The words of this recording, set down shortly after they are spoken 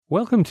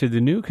Welcome to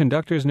the new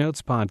Conductor's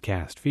Notes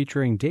podcast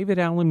featuring David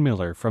Allen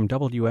Miller from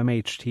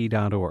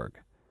WMHT.org.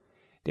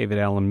 David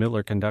Allen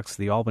Miller conducts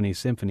the Albany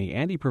Symphony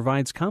and he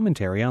provides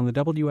commentary on the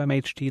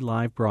WMHT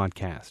live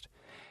broadcast.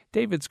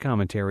 David's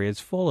commentary is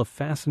full of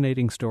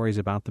fascinating stories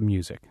about the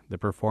music, the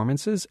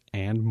performances,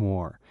 and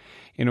more.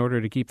 In order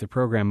to keep the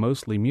program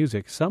mostly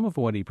music, some of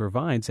what he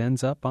provides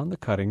ends up on the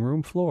cutting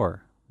room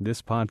floor.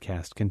 This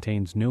podcast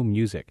contains no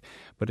music,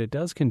 but it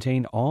does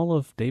contain all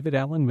of David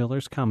Allen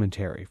Miller's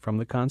commentary from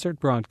the concert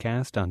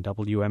broadcast on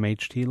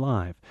WMHT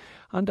Live,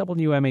 on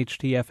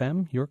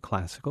WMHT-FM, your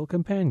classical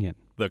companion.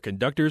 The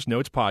Conductor's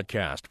Notes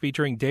podcast,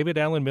 featuring David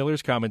Allen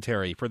Miller's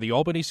commentary for the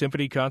Albany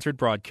Symphony concert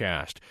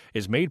broadcast,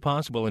 is made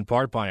possible in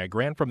part by a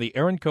grant from the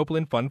Aaron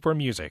Copland Fund for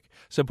Music,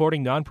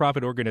 supporting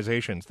nonprofit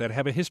organizations that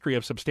have a history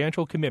of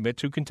substantial commitment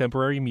to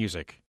contemporary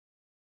music.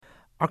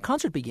 Our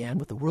concert began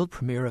with the world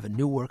premiere of a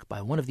new work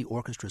by one of the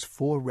orchestra's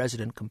 4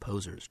 resident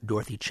composers,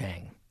 Dorothy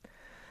Chang.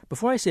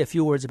 Before I say a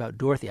few words about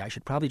Dorothy, I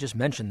should probably just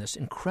mention this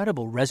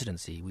incredible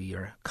residency we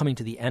are coming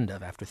to the end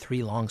of after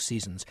 3 long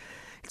seasons.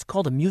 It's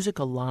called a Music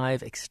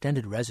Alive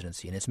Extended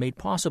Residency, and it's made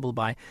possible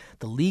by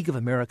the League of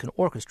American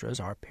Orchestras,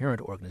 our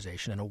parent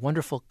organization, and a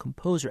wonderful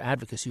composer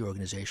advocacy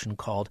organization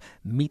called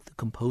Meet the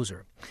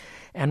Composer.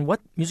 And what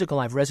Music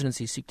Alive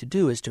residencies seek to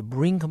do is to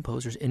bring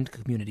composers into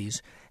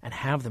communities and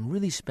have them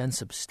really spend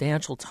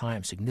substantial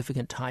time,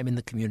 significant time in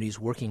the communities,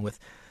 working with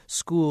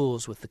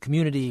schools, with the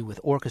community, with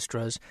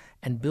orchestras,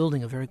 and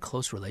building a very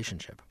close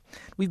relationship.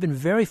 We've been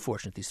very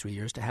fortunate these 3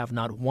 years to have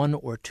not 1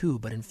 or 2,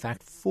 but in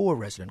fact 4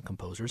 resident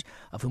composers,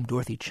 of whom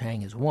Dorothy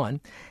Chang is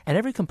one, and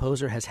every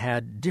composer has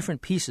had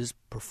different pieces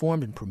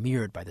performed and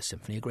premiered by the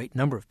symphony, a great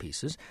number of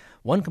pieces.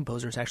 One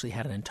composer has actually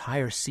had an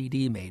entire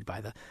CD made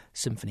by the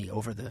symphony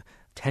over the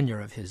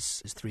tenure of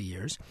his 3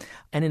 years.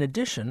 And in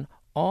addition,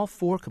 all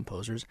 4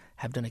 composers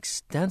have done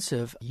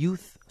extensive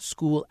youth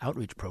school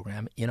outreach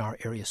program in our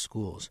area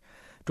schools.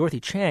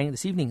 Dorothy Chang,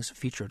 this evening's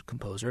featured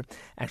composer,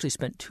 actually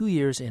spent 2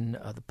 years in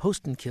the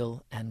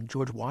Postenkill and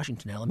George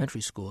Washington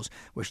elementary schools,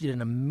 where she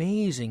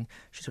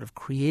sort of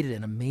created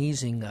an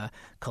amazing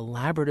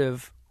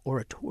collaborative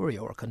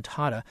oratorio or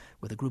cantata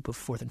with a group of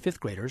 4th and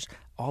 5th graders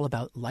all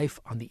about life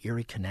on the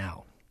Erie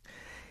Canal.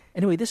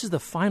 Anyway, this is the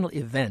final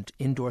event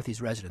in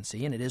Dorothy's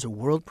residency, and it is a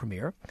world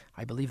premiere,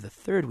 I believe the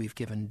 3rd we've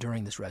given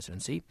during this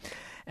residency.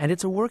 And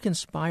it's a work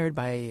inspired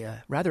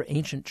by rather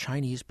ancient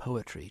Chinese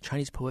poetry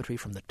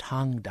from the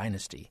Tang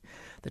Dynasty.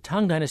 The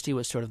Tang Dynasty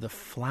was sort of the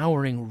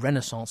flowering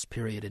Renaissance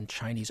period in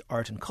Chinese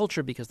art and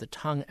culture because the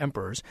Tang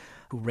emperors,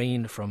 who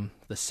reigned from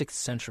the 6th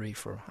century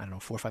for, 400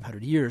 or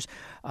 500 years,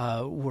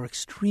 were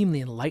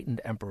extremely enlightened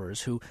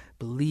emperors who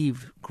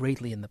believed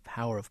greatly in the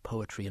power of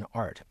poetry and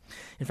art.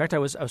 In fact, I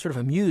was sort of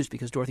amused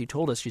because Dorothy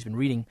told us she's been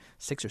reading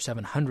 600 or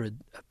 700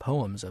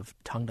 poems of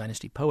Tang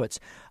Dynasty poets.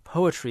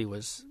 Poetry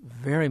was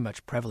very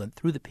much prevalent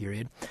through the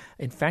period.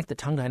 In fact, the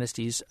Tang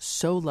Dynasties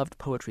so loved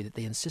poetry that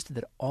they insisted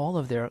that all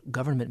of their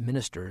government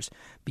ministers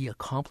be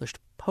accomplished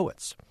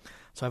poets.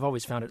 So I've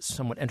always found it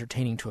somewhat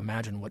entertaining to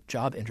imagine what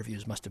job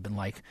interviews must have been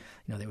like.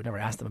 They would never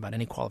ask them about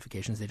any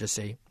qualifications. They just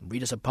say,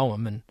 read us a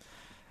poem and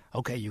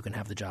okay, you can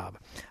have the job.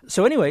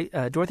 So anyway,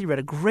 Dorothy read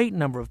a great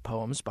number of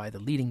poems by the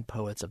leading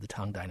poets of the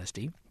Tang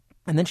Dynasty.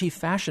 And then she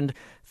fashioned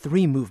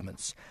 3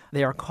 movements.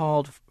 They are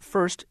called,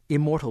 first,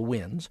 Immortal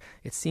Winds.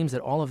 It seems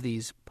that all of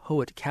these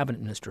poet cabinet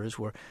ministers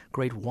were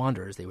great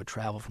wanderers. They would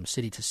travel from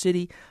city to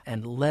city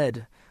and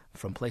led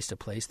from place to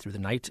place through the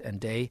night and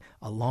day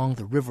along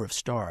the River of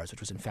Stars,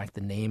 which was in fact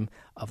the name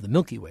of the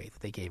Milky Way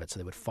that they gave it. So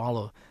they would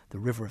follow the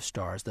River of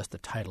Stars, thus the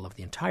title of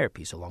the entire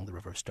piece, Along the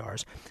River of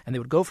Stars. And they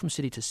would go from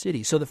city to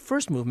city. So the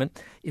first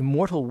movement,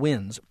 Immortal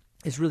Winds,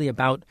 is really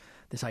about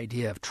this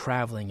idea of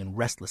traveling and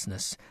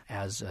restlessness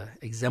as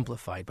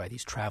exemplified by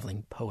these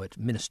traveling poet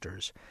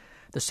ministers.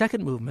 The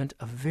second movement,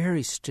 a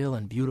very still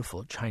and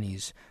beautiful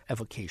Chinese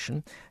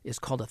evocation, is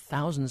called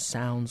 1,000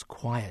 Sounds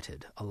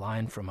Quieted, a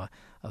line from a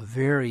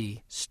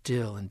very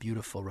still and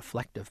beautiful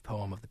reflective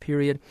poem of the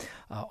period,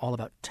 all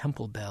about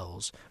temple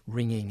bells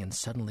ringing and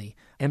suddenly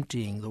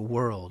emptying the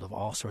world of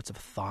all sorts of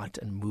thought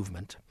and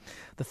movement.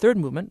 The third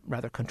movement,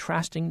 rather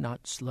contrasting,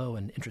 not slow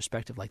and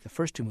introspective like the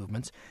first 2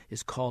 movements,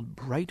 is called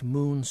Bright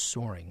Moon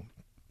Soaring.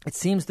 It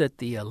seems that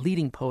the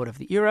leading poet of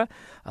the era,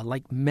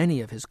 like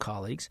many of his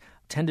colleagues,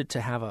 tended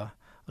to have a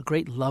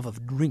great love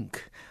of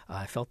drink.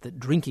 I felt that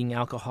drinking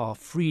alcohol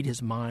freed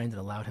his mind and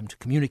allowed him to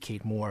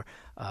communicate more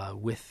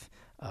with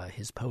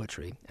his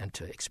poetry and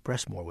to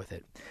express more with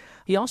it.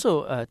 He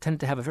also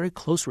tended to have a very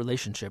close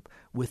relationship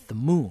with the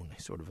moon.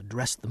 He sort of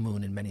addressed the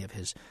moon in many of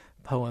his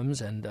poems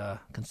and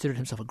considered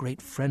himself a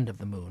great friend of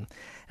the moon.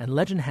 And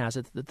legend has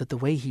it that the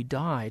way he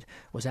died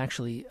was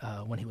actually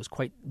when he was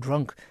quite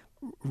drunk,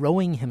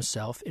 rowing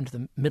himself into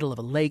the middle of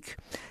a lake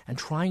and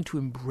trying to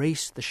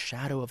embrace the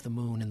shadow of the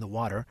moon in the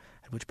water,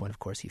 at which point, of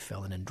course, he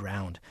fell in and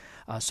drowned.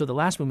 So the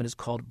last movement is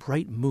called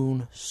Bright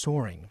Moon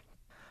Soaring.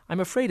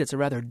 I'm afraid it's a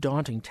rather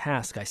daunting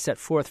task I set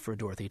forth for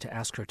Dorothy to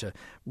ask her to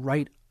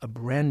write a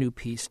brand new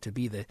piece to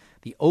be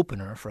the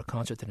opener for a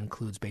concert that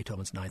includes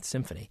Beethoven's Ninth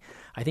Symphony.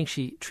 I think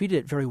she treated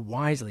it very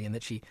wisely in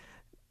that she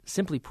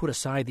simply put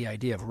aside the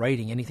idea of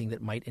writing anything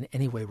that might in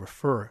any way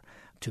refer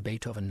to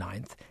Beethoven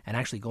Ninth and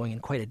actually going in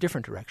quite a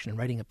different direction and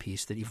writing a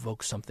piece that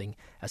evokes something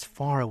as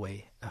far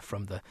away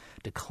from the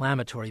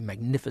declamatory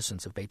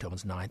magnificence of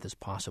Beethoven's Ninth as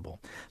possible.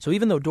 So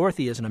even though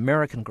Dorothy is an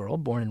American girl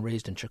born and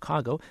raised in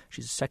Chicago,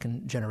 she's a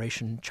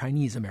second-generation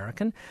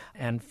Chinese-American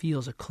and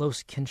feels a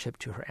close kinship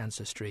to her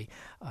ancestry.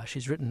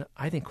 She's written,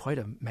 I think, quite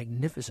a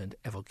magnificent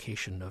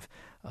evocation of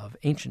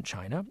ancient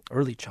China,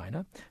 early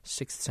China,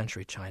 6th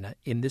century China,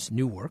 in this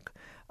new work.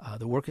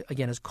 The work,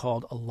 again, is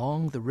called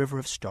Along the River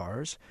of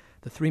Stars.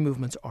 The three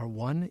movements are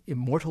 1,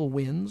 Immortal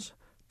Winds,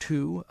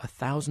 2,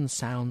 1,000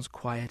 Sounds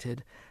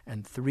Quieted,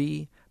 and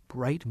 3,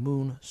 Bright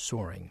Moon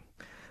Soaring.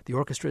 The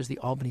orchestra is the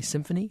Albany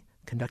Symphony,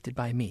 conducted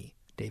by me,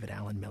 David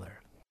Allen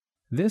Miller.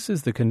 This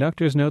is the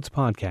Conductor's Notes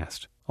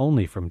podcast,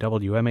 only from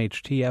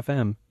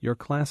WMHT-FM, your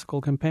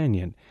classical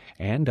companion,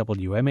 and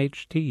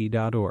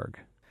WMHT.org.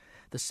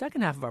 The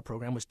second half of our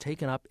program was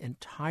taken up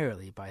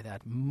entirely by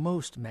that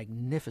most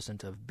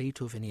magnificent of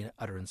Beethovenian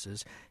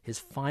utterances, his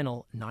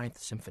final Ninth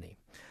Symphony.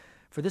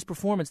 For this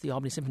performance, the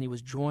Albany Symphony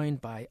was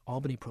joined by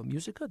Albany Pro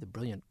Musica, the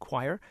brilliant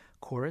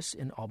chorus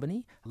in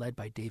Albany, led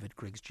by David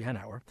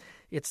Griggs-Janauer.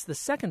 It's the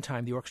second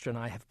time the orchestra and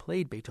I have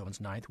played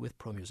Beethoven's Ninth with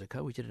Pro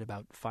Musica. We did it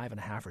about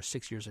 5.5 or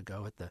 6 years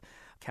ago at the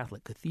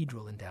Catholic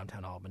Cathedral in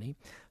downtown Albany.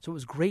 So it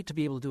was great to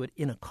be able to do it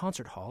in a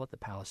concert hall at the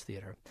Palace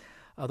Theater.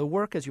 The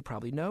work, as you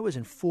probably know, is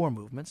in 4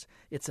 movements.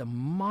 It's a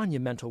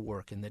monumental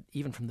work in that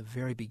even from the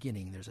very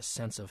beginning there's a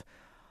sense of,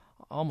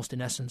 almost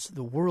in essence,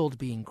 the world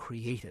being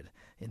created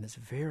in this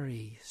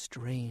very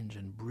strange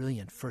and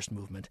brilliant first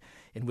movement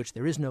in which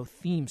there is no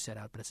theme set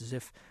out, but it's as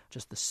if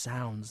just the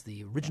sounds,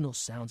 the original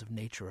sounds of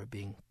nature are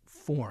being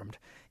formed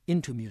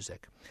into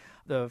music.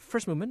 The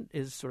first movement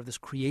is sort of this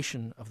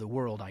creation of the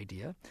world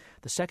idea.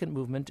 The second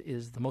movement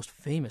is the most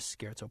famous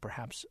scherzo,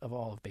 perhaps, of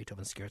all of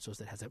Beethoven's scherzos,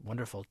 that has that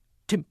wonderful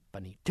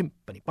timpani,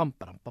 timpani, bum,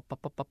 ba-dum,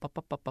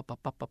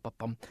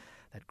 bum,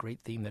 that great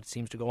theme that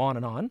seems to go on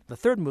and on. The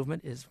third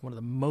movement is one of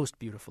the most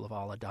beautiful of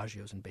all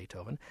adagios in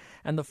Beethoven.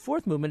 And the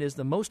fourth movement is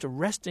the most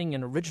arresting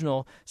and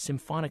original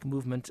symphonic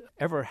movement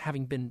ever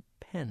having been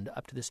penned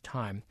up to this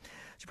time.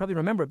 As you probably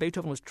remember,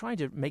 Beethoven was trying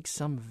to make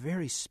some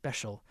very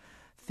special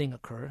thing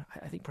occur.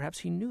 I think perhaps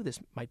he knew this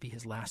might be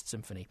his last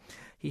symphony.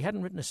 He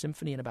hadn't written a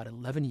symphony in about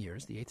 11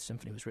 years. The Eighth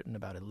Symphony was written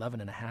about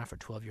 11 and a half or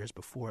 12 years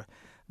before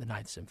the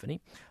Ninth Symphony.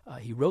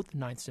 He wrote the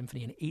Ninth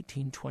Symphony in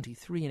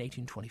 1823 and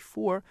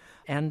 1824,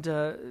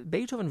 and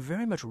Beethoven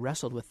very much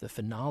wrestled with the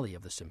finale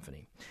of the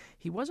symphony.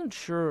 He wasn't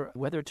sure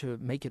whether to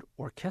make it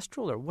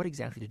orchestral or what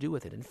exactly to do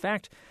with it. In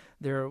fact,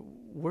 there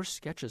were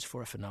sketches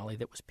for a finale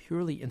that was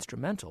purely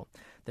instrumental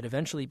that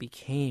eventually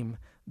became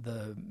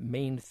the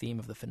main theme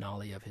of the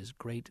finale of his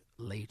great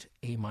late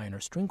A minor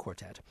string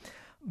quartet.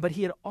 But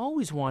he had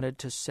always wanted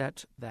to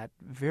set that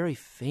very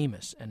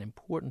famous and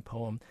important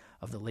poem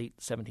of the late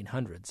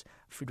 1700s,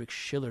 Friedrich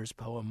Schiller's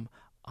poem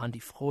An die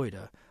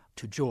Freude,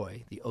 to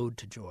joy, the Ode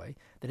to Joy,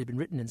 that had been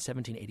written in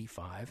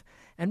 1785,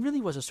 and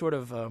really was a sort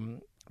of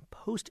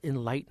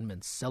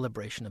post-Enlightenment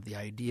celebration of the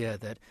idea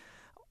that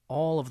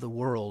all of the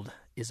world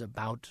is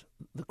about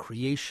the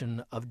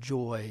creation of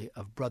joy,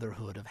 of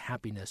brotherhood, of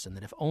happiness, and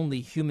that if only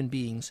human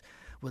beings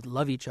would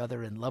love each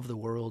other and love the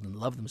world and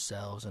love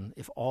themselves, and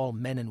if all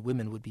men and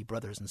women would be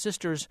brothers and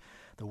sisters,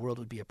 the world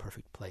would be a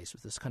perfect place.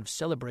 With this kind of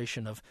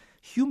celebration of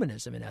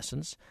humanism, in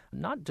essence,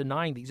 not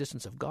denying the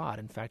existence of God.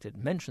 In fact, it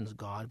mentions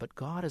God, but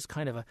God is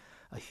kind of a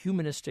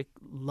humanistic,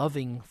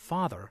 loving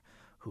father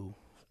who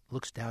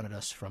looks down at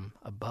us from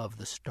above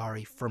the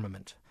starry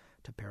firmament,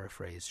 to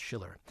paraphrase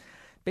Schiller.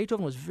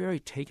 Beethoven was very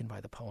taken by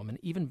the poem, and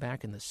even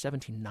back in the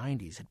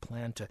 1790s had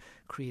planned to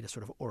create a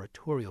sort of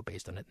oratorio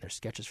based on it in their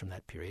sketches from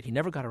that period. He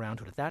never got around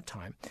to it at that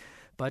time,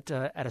 but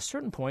at a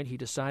certain point he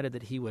decided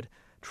that he would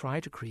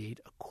try to create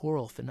a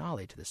choral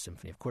finale to this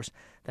symphony. Of course,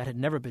 that had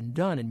never been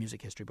done in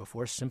music history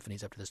before.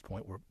 Symphonies up to this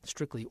point were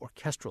strictly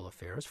orchestral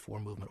affairs,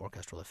 4-movement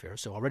orchestral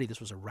affairs, so already this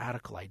was a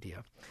radical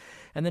idea.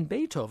 And then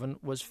Beethoven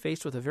was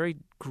faced with a very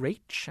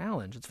great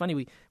challenge. It's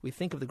funny, we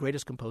think of the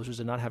greatest composers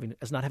as not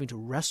having to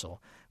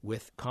wrestle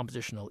with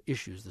compositional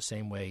issues the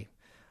same way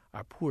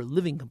our poor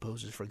living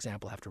composers, for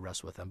example, have to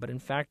wrestle with them. But in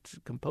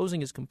fact,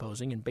 composing is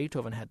composing, and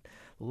Beethoven had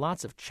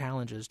lots of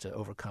challenges to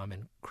overcome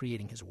in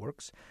creating his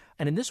works.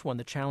 And in this one,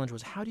 the challenge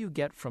was, how do you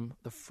get from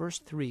the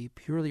first 3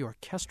 purely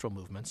orchestral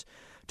movements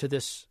to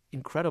this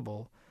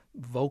incredible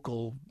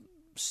vocal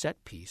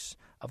set piece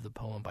of the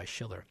poem by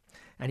Schiller?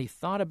 And he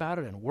thought about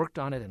it and worked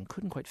on it and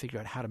couldn't quite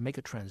figure out how to make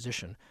a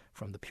transition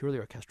from the purely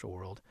orchestral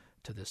world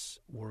to this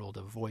world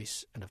of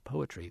voice and of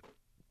poetry.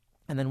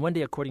 And then one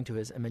day, according to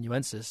his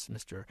amanuensis,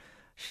 Mr.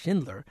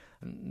 Schindler,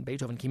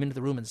 Beethoven came into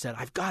the room and said,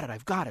 I've got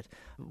it.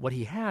 What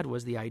he had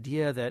was the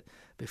idea that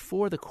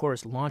before the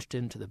chorus launched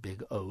into the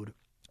big ode,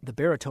 the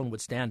baritone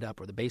would stand up,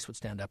 or the bass would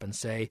stand up and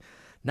say,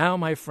 now,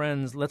 my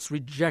friends, let's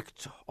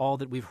reject all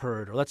that we've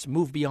heard, or let's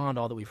move beyond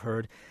all that we've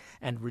heard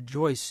and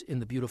rejoice in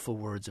the beautiful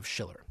words of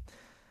Schiller.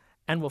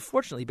 And well,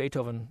 fortunately,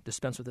 Beethoven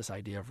dispensed with this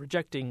idea of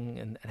rejecting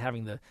and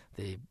having the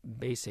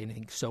bass say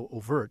anything so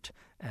overt,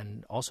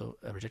 and also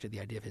rejected the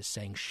idea of his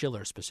saying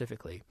Schiller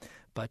specifically.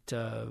 But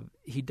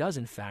he does,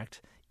 in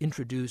fact,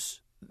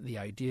 introduce the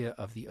idea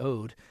of the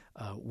ode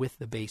with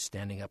the bass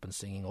standing up and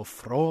singing, "O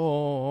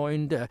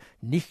Freunde,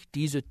 nicht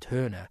diese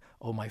Töne,"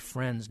 "Oh, my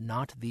friends,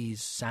 not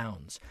these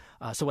sounds."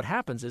 So what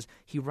happens is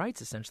he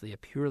writes essentially a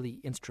purely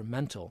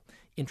instrumental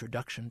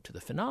introduction to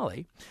the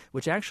finale,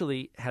 which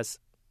actually has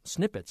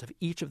snippets of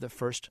each of the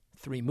first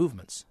three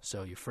movements.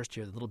 So you first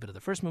hear a little bit of the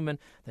first movement,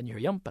 then you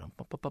hear yum,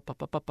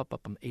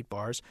 8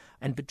 bars,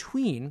 and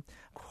between,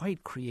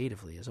 quite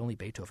creatively, as only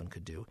Beethoven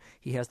could do,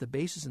 he has the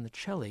basses and the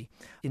cello,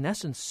 in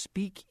essence,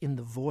 speak in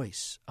the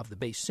voice of the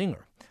bass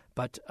singer.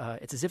 But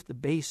it's as if the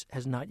bass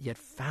has not yet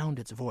found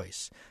its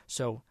voice.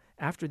 So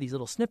after these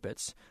little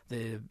snippets,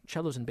 the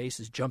cellos and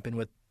basses jump in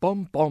with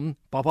bum bum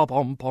ba ba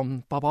bum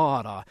bum ba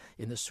ba da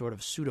in this sort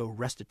of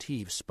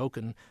pseudo-recitative,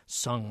 spoken,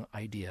 sung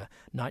idea,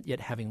 not yet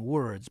having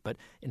words, but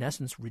in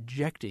essence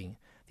rejecting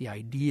the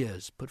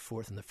ideas put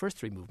forth in the first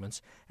three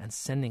movements and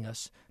sending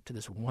us to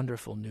this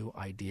wonderful new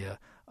idea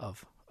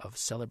of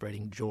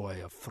celebrating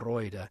joy, of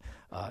Freude,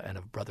 and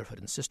of brotherhood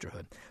and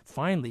sisterhood.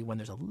 Finally, when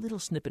there's a little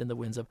snippet in the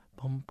winds of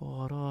bum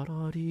ba da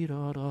da dee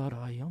da da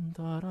da yum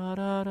da da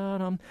da da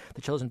dum,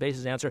 the cellos and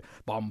basses answer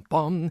bum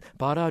bum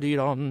ba da dee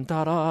dum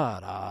da da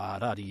da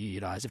da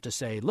dee da, as if to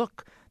say,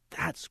 look,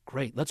 that's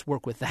great, let's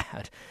work with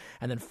that.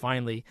 And then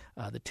finally,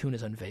 the tune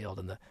is unveiled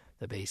and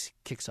the bass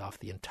kicks off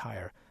the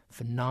entire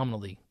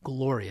phenomenally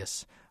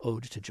glorious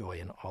Ode to Joy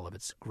in all of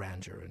its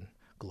grandeur and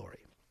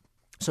glory.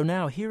 So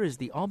now here is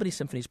the Albany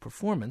Symphony's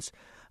performance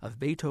of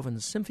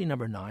Beethoven's Symphony No.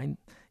 9,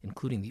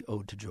 including the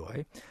Ode to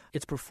Joy.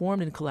 It's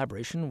performed in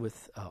collaboration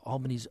with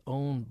Albany's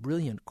own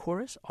brilliant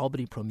chorus,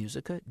 Albany Pro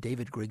Musica,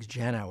 David Griggs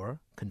Janauer,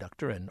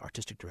 conductor and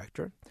artistic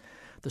director.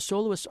 The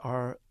soloists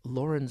are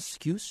Lauren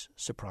Skuse,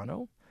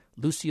 soprano,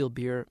 Lucille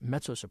Beer,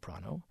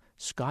 mezzo-soprano,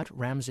 Scott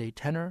Ramsay,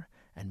 tenor,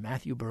 and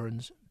Matthew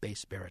Burns,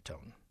 bass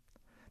baritone.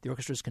 The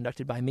orchestra is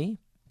conducted by me,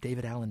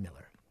 David Allen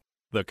Miller.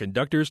 The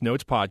Conductor's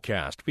Notes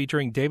podcast,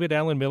 featuring David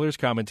Allen Miller's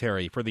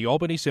commentary for the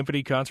Albany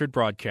Symphony Concert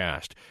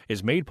broadcast,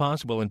 is made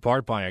possible in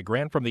part by a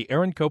grant from the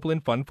Aaron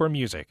Copland Fund for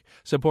Music,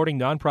 supporting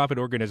nonprofit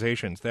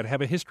organizations that have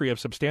a history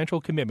of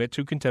substantial commitment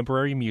to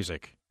contemporary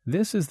music.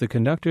 This is the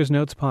Conductor's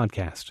Notes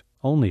podcast,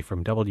 only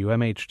from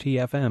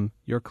WMHT-FM,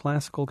 your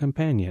classical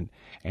companion,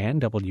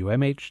 and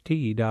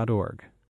WMHT.org.